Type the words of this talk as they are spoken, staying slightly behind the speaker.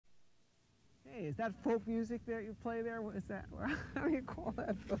Hey, is that folk music that you play there? What is that? How do you call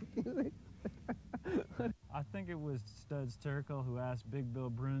that folk music? I think it was Studs Terkel who asked Big Bill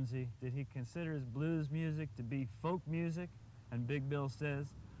Brunzi, did he consider his blues music to be folk music? And Big Bill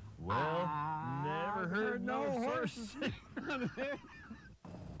says, well, never heard no horses.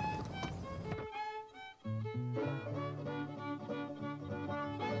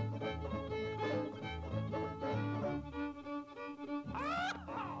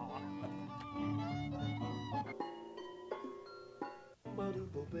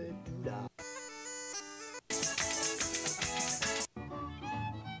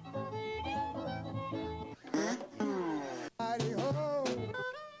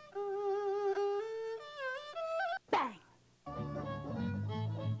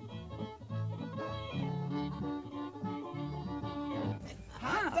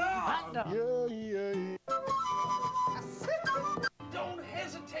 Don't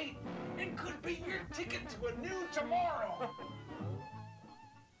hesitate. It could be your ticket to a new tomorrow.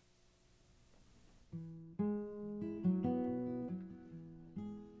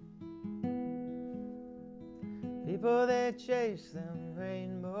 People that chase them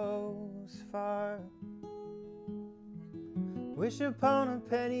rainbows far wish upon a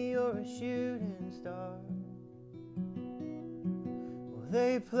penny or a shooting star. Well,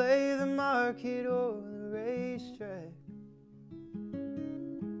 they play the market or the racetrack.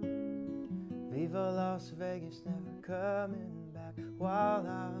 Viva Las Vegas, never coming back. While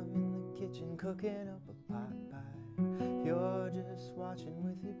I'm in the kitchen cooking up a pot pie, you're just watching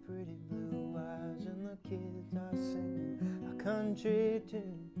with your pretty blue eyes, and the kids are singing a country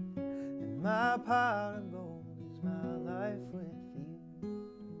tune. And my pot of gold is my life with you.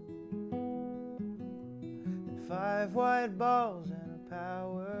 And 5 white balls and a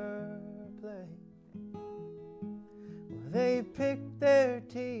power play. Well, they picked their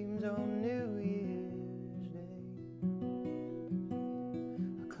teams on New Year's Day.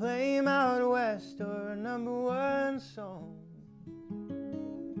 A claim out west or a #1 song.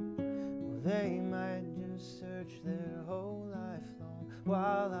 Well, they might just search their whole life long.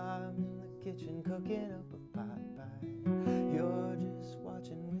 While I'm in the kitchen cooking up a pot pie, you're just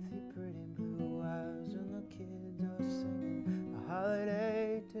watching with your pretty blue eyes, and the kids are singing a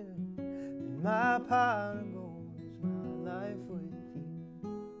holiday tune. And my pot of gold is my life with you.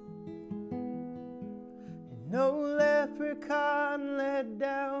 And no leprechaun let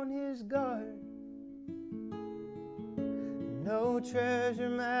down his guard. No treasure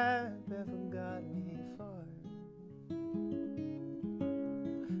map ever got me far.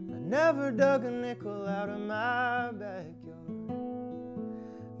 I never dug a nickel out of my backyard,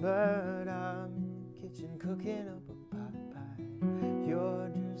 but I'm in the kitchen cooking up a pot pie. You're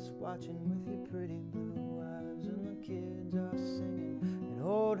just watching with your pretty blue eyes, and the kids are singing an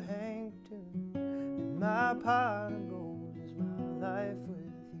old Hank tune. And my pot of gold is my life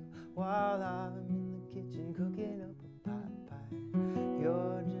with you. While I'm in the kitchen cooking up a pot pie,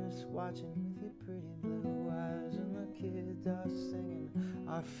 you're just watching with your pretty blue eyes, and the kids are singing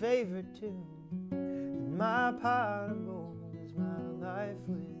our favorite tune. And my pot of gold is my life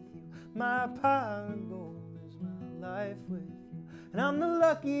with you. My pot of gold is my life with you. And I'm the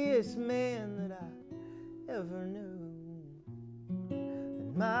luckiest man that I ever knew.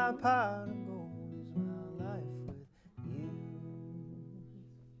 And my pot of gold is my life with you.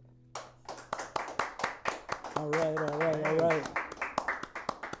 All right.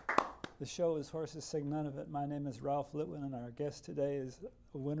 The show is Horses Sing None of It. My name is Ralph Litwin, and our guest today is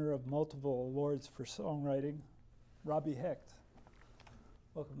a winner of multiple awards for songwriting, Robby Hecht.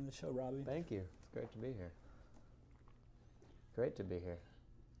 Welcome to the show, Robby. Thank you. It's great to be here. Great to be here.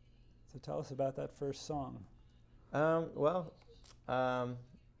 So tell us about that first song. I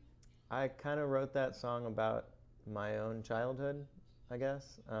kind of wrote that song about my own childhood, I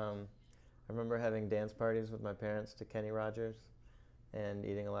guess. I remember having dance parties with my parents to Kenny Rogers and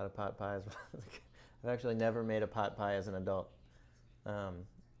eating a lot of pot pies. I've actually never made a pot pie as an adult.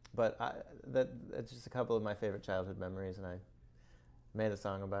 But it's just a couple of my favorite childhood memories, and I made a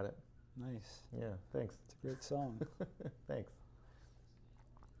song about it. Nice. Yeah, thanks. It's a great song. Thanks.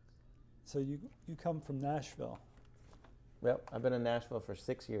 So you come from Nashville. Yep, I've been in Nashville for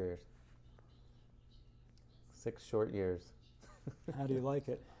 6 years. 6 short years. How do you like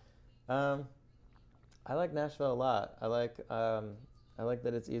it? I like Nashville a lot. I like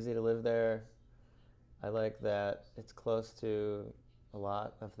that it's easy to live there. I like that it's close to a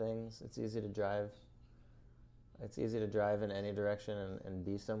lot of things. It's easy to drive. It's easy to drive in any direction and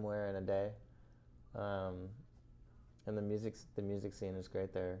be somewhere in a day. And the music scene is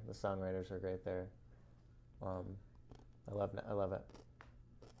great there. The songwriters are great there. I love it.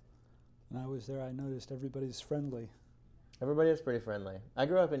 When I was there, I noticed everybody's friendly. Everybody is pretty friendly. I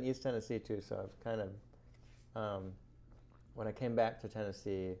grew up in East Tennessee too, so I've kind of, when I came back to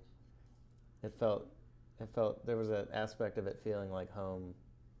Tennessee, it felt there was an aspect of it feeling like home,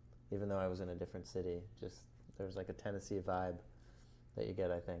 even though I was in a different city. Just there was like a Tennessee vibe that you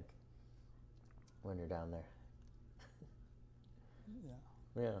get, I think, when you're down there. Yeah.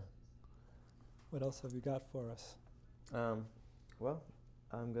 Yeah. What else have you got for us? Well,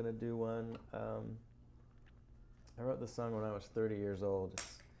 I'm gonna do one. I wrote this song when I was 30 years old.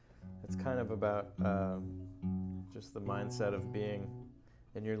 It's kind of about just the mindset of being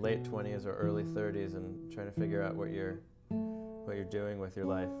in your late 20s or early 30s and trying to figure out what you're doing with your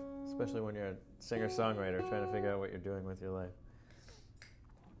life, especially when you're a singer-songwriter trying to figure out what you're doing with your life.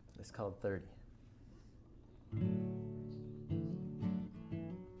 It's called 30.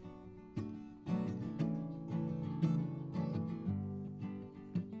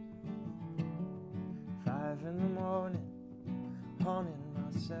 In the morning, haunting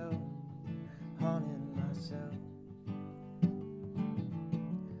myself.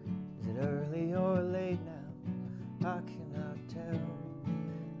 Is it early or late now? I cannot tell.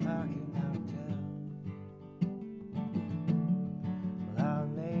 Well, I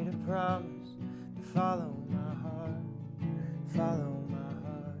made a promise to follow my heart.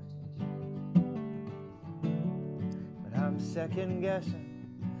 But I'm second guessing,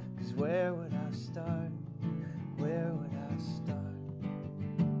 'cause where would I start?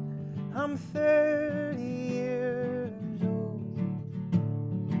 I'm 30 years old.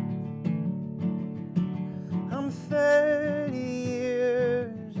 I'm 30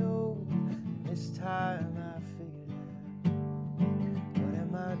 years old. And this time I figured out, what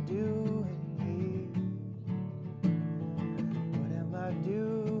am I doing here? What am I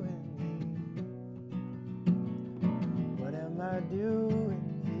doing here? What am I doing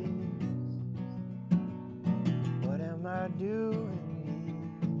here? What am I doing?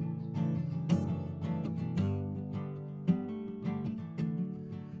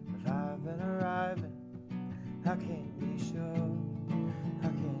 I can't be sure,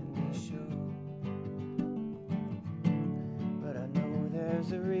 but I know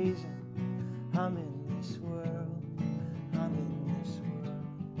there's a reason I'm in this world,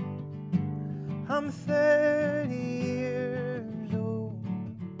 I'm 30 years old,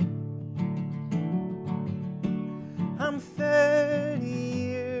 I'm 30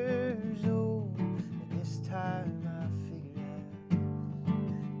 years old, and this time I figured out,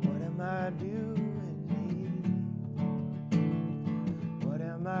 what am I doing? What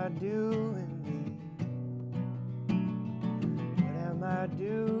am I doing here? What am I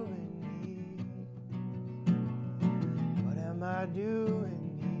doing here? What am I doing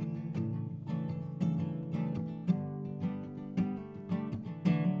here?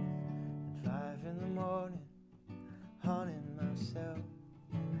 At 5 in the morning, haunting myself.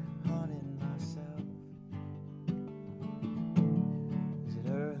 Is it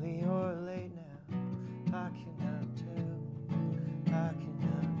early or late now? I cannot tell.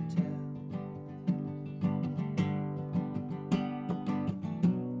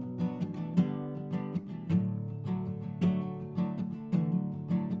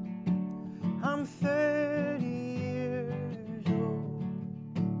 I'm 30 years old.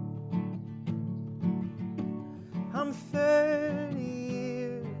 I'm 30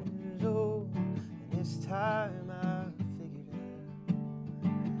 years old. And this time I figured out,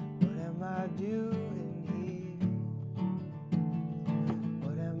 what am I doing here?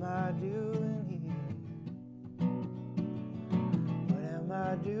 What am I doing here? What am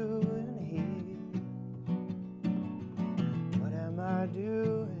I doing here? What am I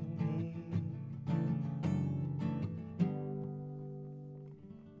doing?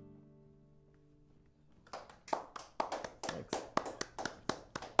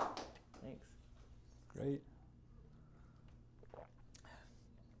 Great.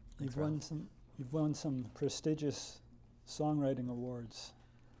 You've won some prestigious songwriting awards.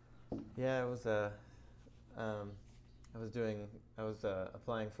 Yeah, I was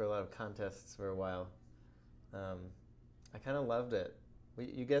applying for a lot of contests for a while. I kind of loved it.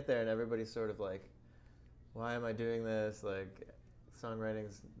 You get there and everybody's sort of like, why am I doing this? Like,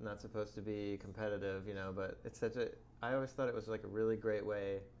 songwriting's not supposed to be competitive, but I always thought it was like a really great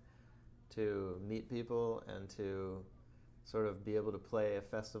way to meet people and to sort of be able to play a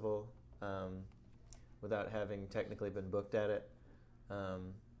festival without having technically been booked at it. I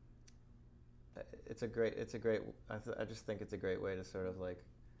just think it's a great way to sort of like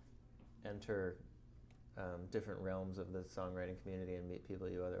enter different realms of the songwriting community and meet people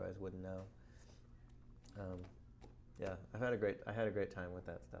you otherwise wouldn't know. Yeah, I had a great time with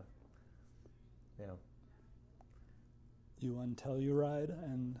that stuff. Yeah. You won Telluride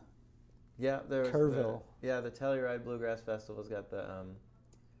and Yeah, there was Kerrville. the Telluride Bluegrass Festival's got the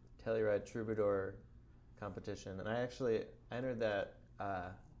Telluride Troubadour competition, and I entered that.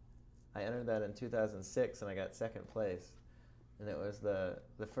 I entered that in 2006, and I got second place. And it was the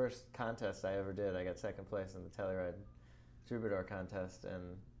first contest I ever did. I got second place in the Telluride Troubadour contest,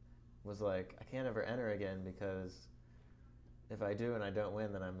 and was like, I can't ever enter again because if I do and I don't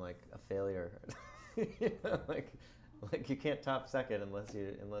win, then I'm like a failure. You know, like you can't top second unless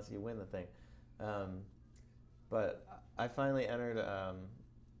you win the thing. But I finally entered. I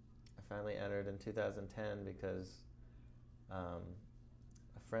finally entered in 2010 because a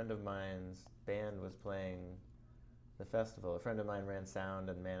friend of mine's band was playing the festival. A friend of mine ran sound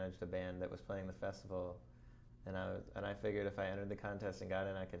and managed a band that was playing the festival, and I figured if I entered the contest and got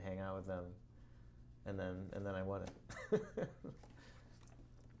in, I could hang out with them, and then I won it.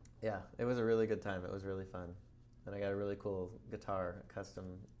 Yeah, it was a really good time. It was really fun, and I got a really cool guitar, a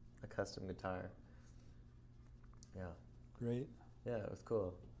custom guitar. Yeah. Great. Yeah, it was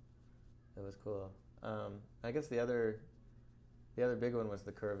cool. It was cool. I guess the other big one was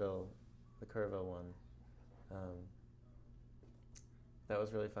the Kerrville one. That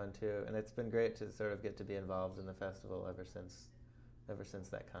was really fun too, and it's been great to sort of get to be involved in the festival ever since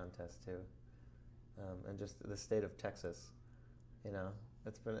that contest too, and just the state of Texas, you know,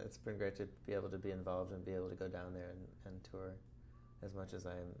 it's been great to be able to be involved and be able to go down there and tour as much as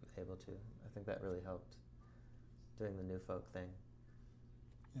I'm able to. I think that really helped doing the New Folk thing.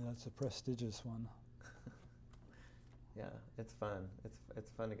 Yeah, that's a prestigious one. Yeah, it's fun. It's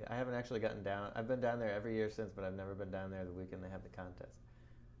fun to get. I haven't actually gotten down. I've been down there every year since, but I've never been down there the weekend they have the contest.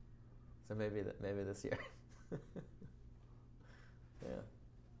 So maybe this year. Yeah.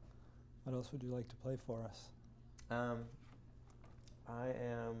 What else would you like to play for us? I'm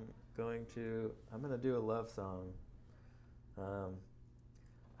going to do a love song.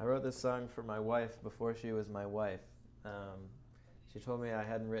 I wrote this song for my wife before she was my wife. She told me I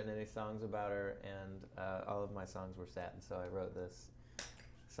hadn't written any songs about her, and all of my songs were sad, so I wrote this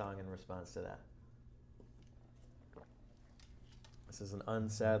song in response to that. This is an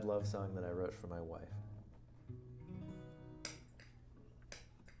unsad love song that I wrote for my wife.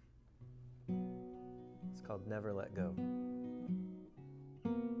 It's called Never Let Go.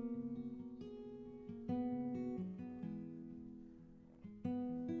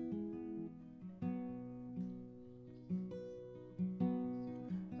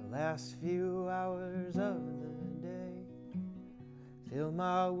 Last few hours of the day, feel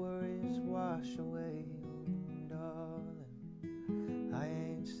my worries wash away. Oh, darling, I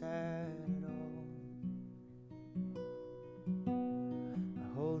ain't sad at all. I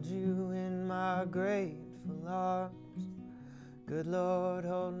hold you in my grateful arms, good Lord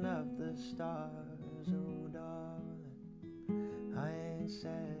holding up the stars. Oh, darling, I ain't sad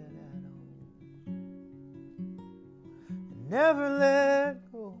at all. And never let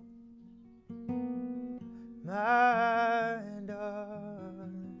go, my darling,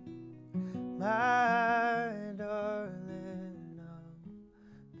 I'll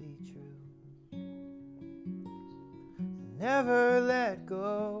be true. Never let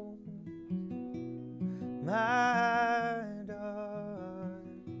go, my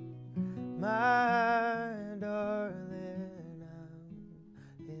darling,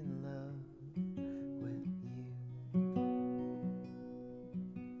 I'm in love with you.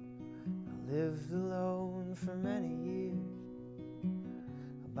 I lived alone for many years,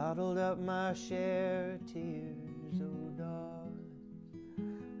 I bottled up my share of tears. Oh, darling,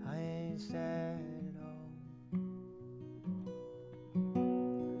 I ain't sad at all,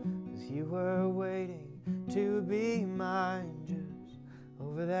 'cause you were waiting to be mine just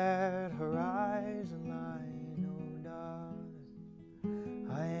over that horizon line. Oh, darling,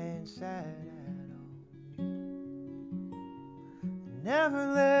 I ain't sad at all. Never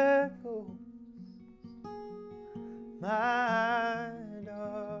let go, my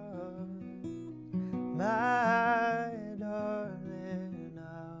darling,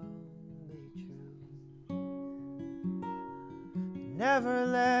 I'll be true. Never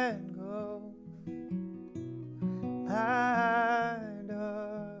let go, my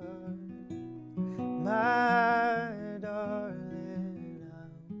darling,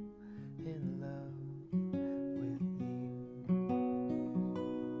 I'm in love with you.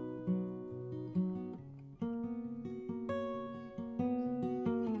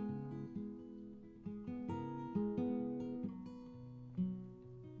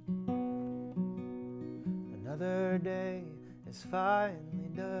 Another day is finally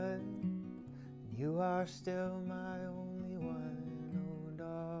done, and you are still my only one. Oh,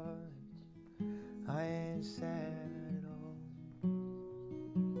 darling,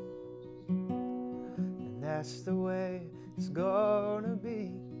 that's the way it's gonna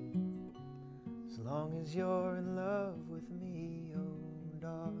be, as long as you're in love with me, oh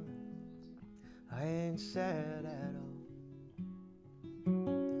darling. I ain't sad at all.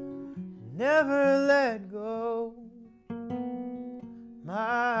 Never let go,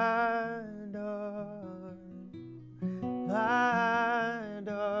 my darling, my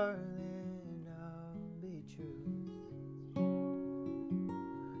darling, I'll be true.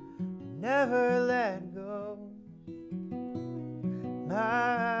 Never let go,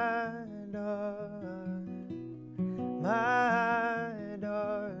 my darling, my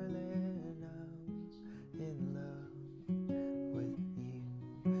darling, I'm in love with you.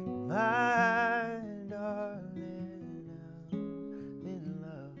 My darling, I'm in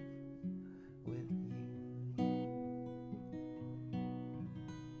love with you.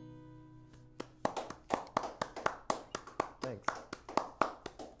 Thanks.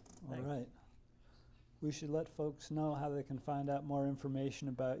 All right. We should let folks know how they can find out more information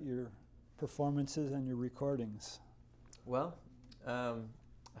about your performances and your recordings. Well, I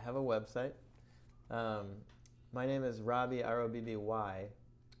have a website. My name is Robby, R-O-B-B-Y,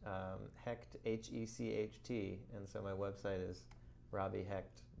 Hecht, H-E-C-H-T, and so my website is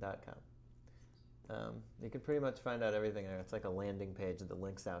robbyhecht.com. You can pretty much find out everything there. It's like a landing page that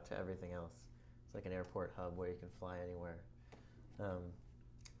links out to everything else. It's like an airport hub where you can fly anywhere.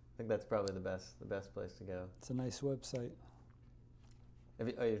 I think that's probably the best place to go. It's a nice website.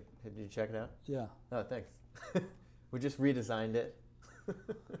 Did you check it out? Yeah. Oh, thanks. We just redesigned it.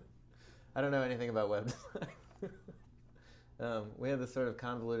 I don't know anything about web design. We had this sort of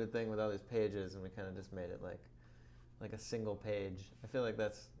convoluted thing with all these pages, and we kind of just made it like a single page. I feel like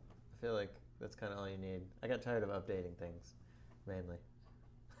that's kind of all you need. I got tired of updating things, mainly.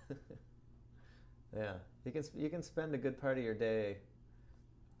 Yeah, you can spend a good part of your day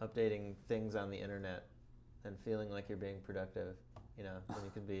updating things on the internet and feeling like you're being productive, you know, when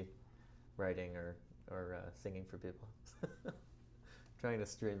you could be writing or singing for people. Trying to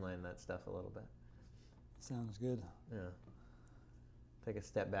streamline that stuff a little bit. Sounds good. Yeah. Take a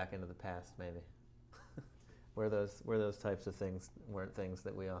step back into the past, maybe. where those types of things weren't things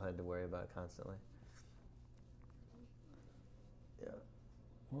that we all had to worry about constantly. Yeah.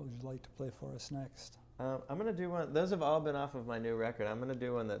 What would you like to play for us next? I'm going to do one. Those have all been off of my new record. I'm going to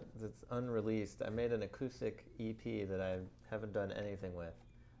do one that's unreleased. I made an acoustic EP that I haven't done anything with.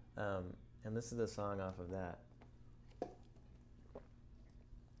 And this is a song off of that.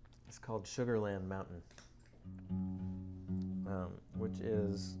 It's called Sugarland Mountain, which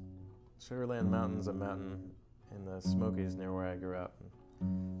is, Sugarland Mountain's a mountain in the Smokies near where I grew up.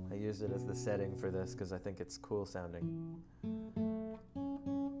 I used it as the setting for this because I think it's cool sounding.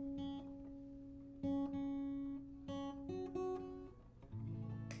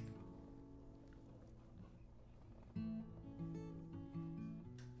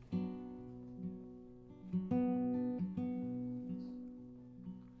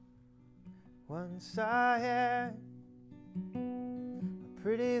 Once I had a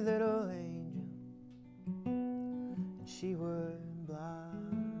pretty little angel, and she would blindly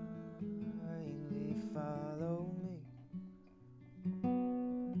follow me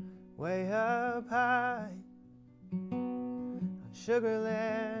way up high on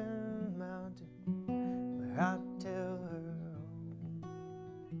Sugarland Mountain, where I'd tell her all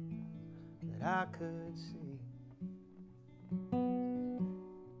that I could see.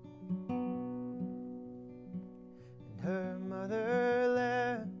 Her mother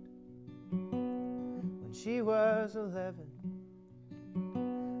left when she was 11,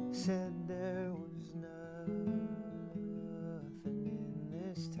 said there was nothing in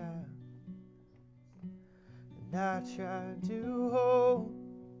this town, and I tried to hold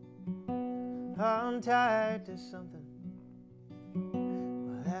on tight to something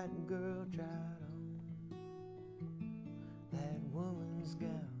while that girl tried on that woman's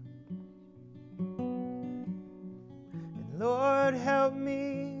gown. Lord, help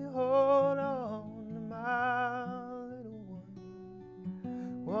me hold on to my little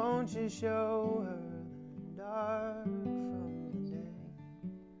one. Won't you show her the dark from the day?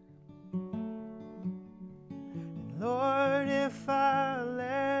 And Lord, if I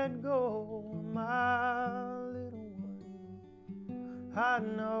let go of my little one, I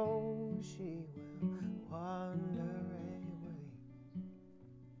know she will wander away.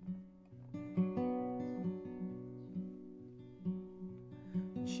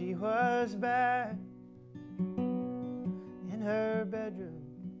 She was back in her bedroom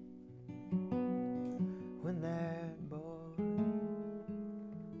when that boy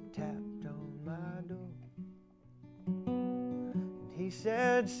tapped on my door, and he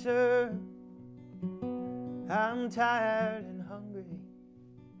said, "Sir, I'm tired and hungry.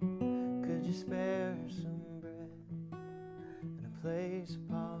 Could you spare some bread and a place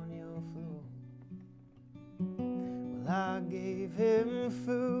upon your floor? Well, I gave him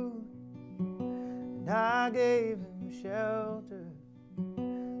food and I gave him shelter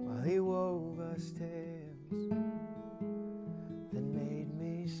while he wove us tales that made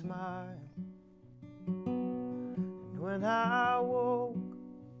me smile. And when I woke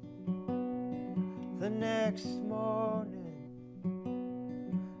the next morning,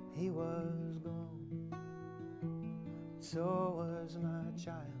 he was gone, so was my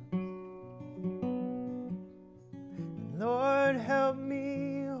child. And Lord, help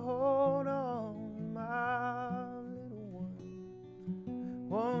me hold on, my little one.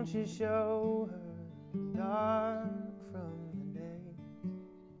 Won't you show her the dark from the day?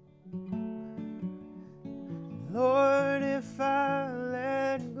 Lord, if I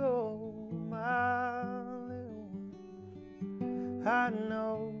let go my little one, I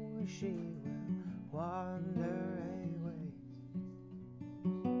know she will wander away.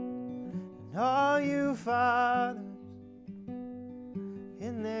 And all you fathers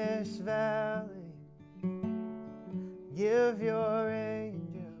in this valley, give your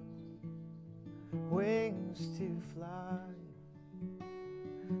angels wings to fly.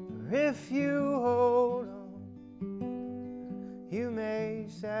 For if you hold on, you may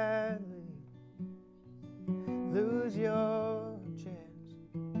sadly lose your chance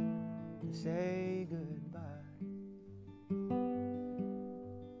to say goodbye.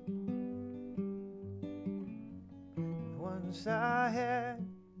 And once I had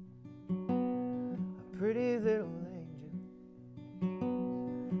a pretty little angel,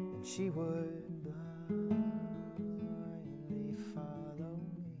 and she would blindly follow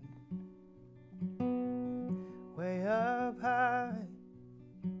me way up high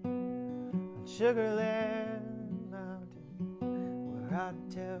on Sugarland Mountain, where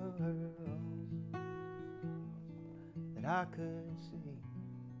I'd tell her all that I could see.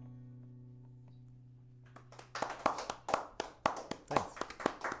 Thanks.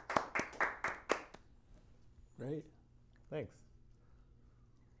 Great. Thanks.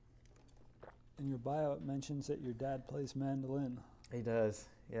 In your bio, it mentions that your dad plays mandolin. He does,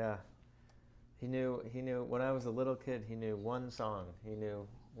 yeah. He knew, when I was a little kid, he knew one song. He knew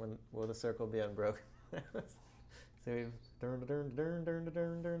when Will the Circle Be Unbroken? So he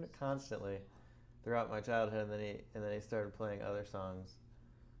constantly throughout my childhood, and then he started playing other songs.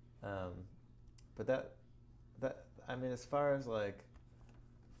 But that I mean, as far as like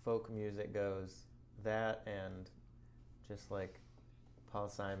folk music goes, that and just like Paul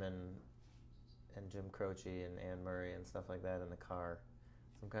Simon and Jim Croce and Anne Murray and stuff like that in the car,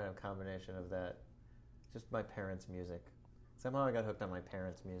 some kind of combination of that, just my parents' music. Somehow I got hooked on my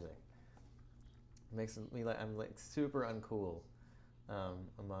parents' music. It makes me like, I'm like super uncool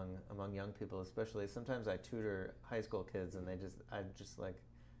among young people, especially. Sometimes I tutor high school kids, and I'm just like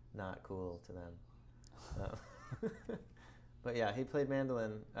not cool to them. But yeah, he played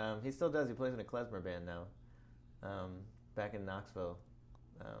mandolin. He still does. He plays in a klezmer band now, back in Knoxville,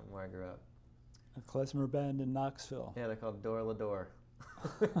 where I grew up. A klezmer band in Knoxville. Yeah, they're called Door La Door.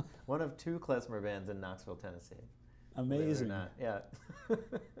 One of two klezmer bands in Knoxville, Tennessee. Amazing. Believe it or not. Yeah.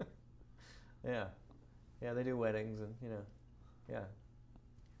 Yeah. Yeah, they do weddings and, yeah.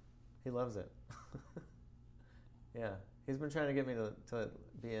 He loves it. Yeah. He's been trying to get me to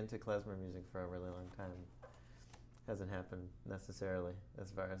be into klezmer music for a really long time. Hasn't happened necessarily as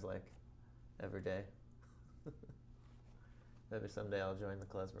far as like every day. Maybe someday I'll join the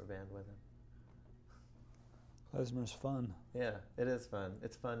klezmer band with him. Klezmer's fun. Yeah, it is fun.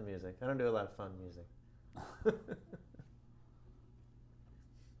 It's fun music. I don't do a lot of fun music.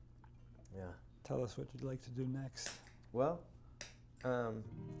 Yeah. Tell us what you'd like to do next. Well, I'm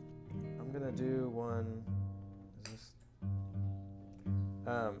gonna do one. Is this?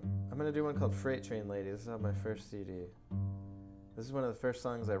 I'm gonna do one called Freight Train Lady. This is on my first CD. This is one of the first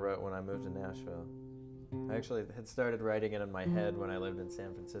songs I wrote when I moved to Nashville. I actually had started writing it in my head when I lived in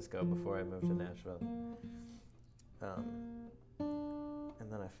San Francisco before I moved to Nashville.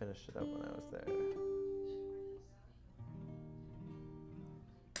 And then I finished it up when I was there.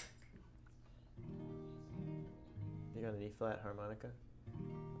 You got an E-flat harmonica?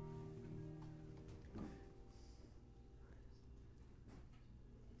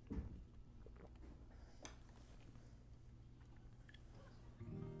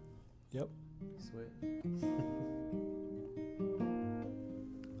 Yep. Sweet.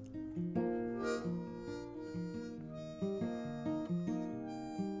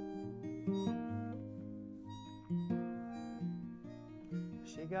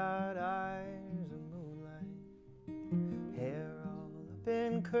 She got eyes of moonlight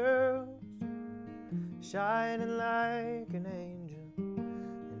curls, shining like an angel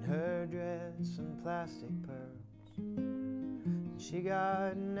in her dress and plastic pearls. And she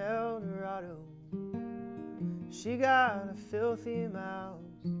got an Eldorado, she got a filthy mouth,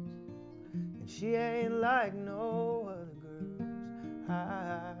 and she ain't like no other girls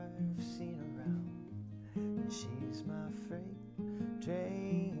I've seen around. And she's my freight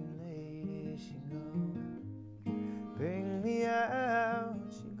train lady, she gonna bring me out,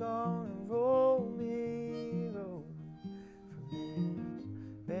 she gonna roll me, roll me from this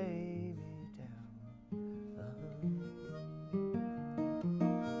baby down.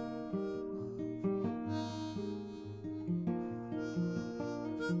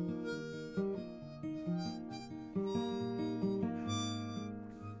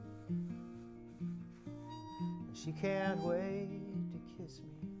 She can't wait to kiss me,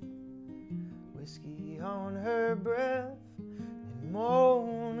 whiskey on her breath, and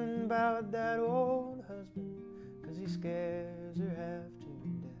moaning about that old husband, 'cause he scares her half to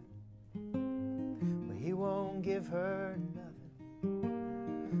death. But he won't give her nothing,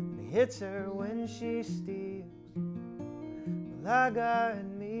 he hits her when she steals. Well, I got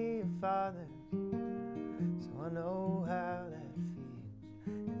me a father, so I know how that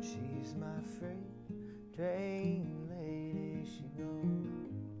feels. And she's my freight train lady, she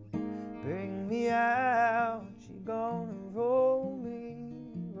gonna bring me out, she gonna roll me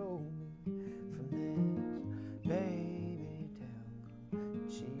from this baby town.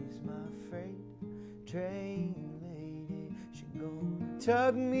 She's my freight train lady, she gonna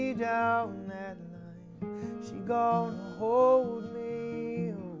tug me down that line, she gonna hold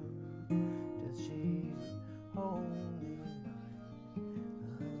me till she's only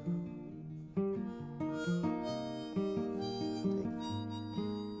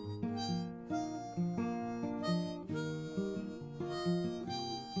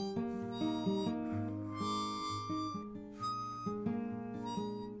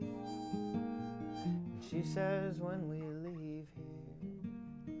She says when we leave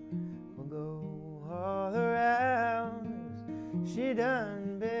here, we'll go all around. She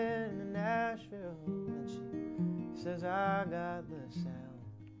done been to Nashville, and she says I got the sound.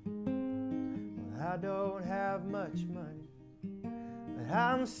 Well, I don't have much money, but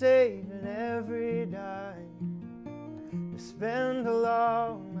I'm saving every dime to spend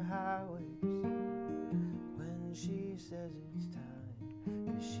along the highways when she says it's time.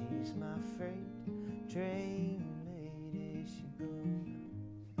 'Cause she's my freight train